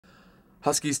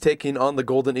Huskies taking on the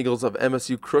Golden Eagles of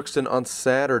MSU Crookston on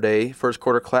Saturday. First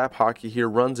quarter clap hockey here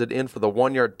runs it in for the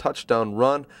 1-yard touchdown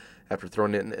run. After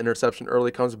throwing it an interception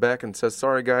early, comes back and says,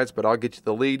 "Sorry guys, but I'll get you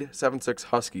the lead." 7-6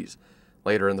 Huskies.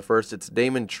 Later in the first, it's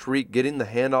Damon Treat getting the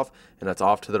handoff, and that's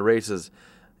off to the races.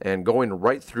 And going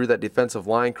right through that defensive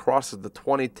line, crosses the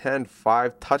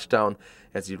 20-10-5 touchdown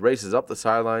as he races up the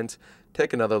sidelines.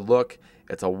 Take another look.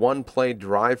 It's a one-play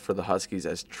drive for the Huskies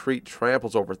as Treat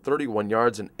tramples over 31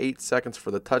 yards in 8 seconds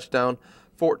for the touchdown.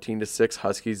 14-6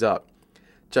 Huskies up.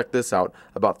 Check this out.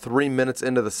 About 3 minutes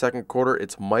into the second quarter,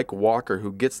 it's Mike Walker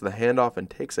who gets the handoff and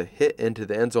takes a hit into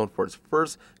the end zone for his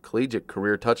first collegiate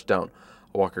career touchdown.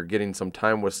 Walker, getting some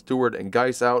time with Stewart and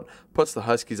Geis out, puts the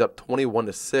Huskies up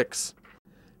 21-6.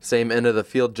 Same end of the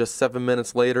field just 7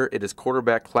 minutes later, it is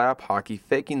quarterback clap hockey,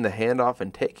 faking the handoff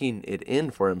and taking it in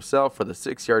for himself for the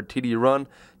 6-yard TD run.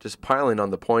 Just piling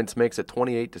on the points makes it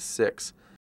 28-6.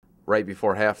 Right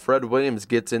before half, Fred Williams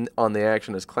gets in on the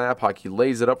action as clap hockey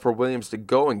lays it up for Williams to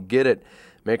go and get it.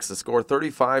 Makes the score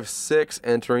 35-6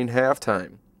 entering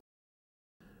halftime.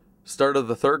 Start of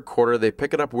the third quarter, they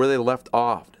pick it up where they left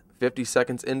off. 50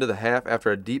 seconds into the half,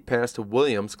 after a deep pass to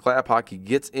Williams, clap hockey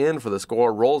gets in for the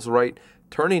score, rolls right,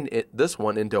 turning this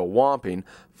one into a whomping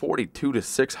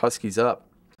 42-6 Huskies up.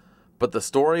 But the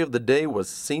story of the day was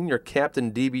senior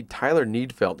captain DB Tyler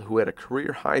Needfeld, who had a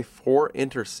career-high 4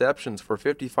 interceptions for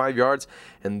 55 yards,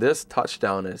 and this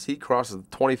touchdown as he crosses the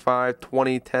 25,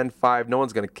 20, 10, 5, no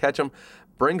one's going to catch him,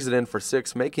 brings it in for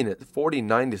 6, making it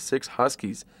 49-6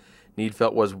 Huskies.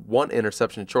 Needfeld was 1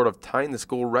 interception short of tying the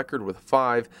school record with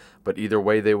 5, but either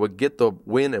way they would get the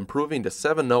win, improving to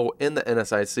 7-0 in the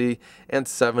NSIC and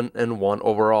 7-1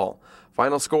 overall.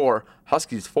 Final score,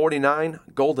 Huskies 49,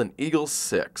 Golden Eagles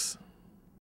 6.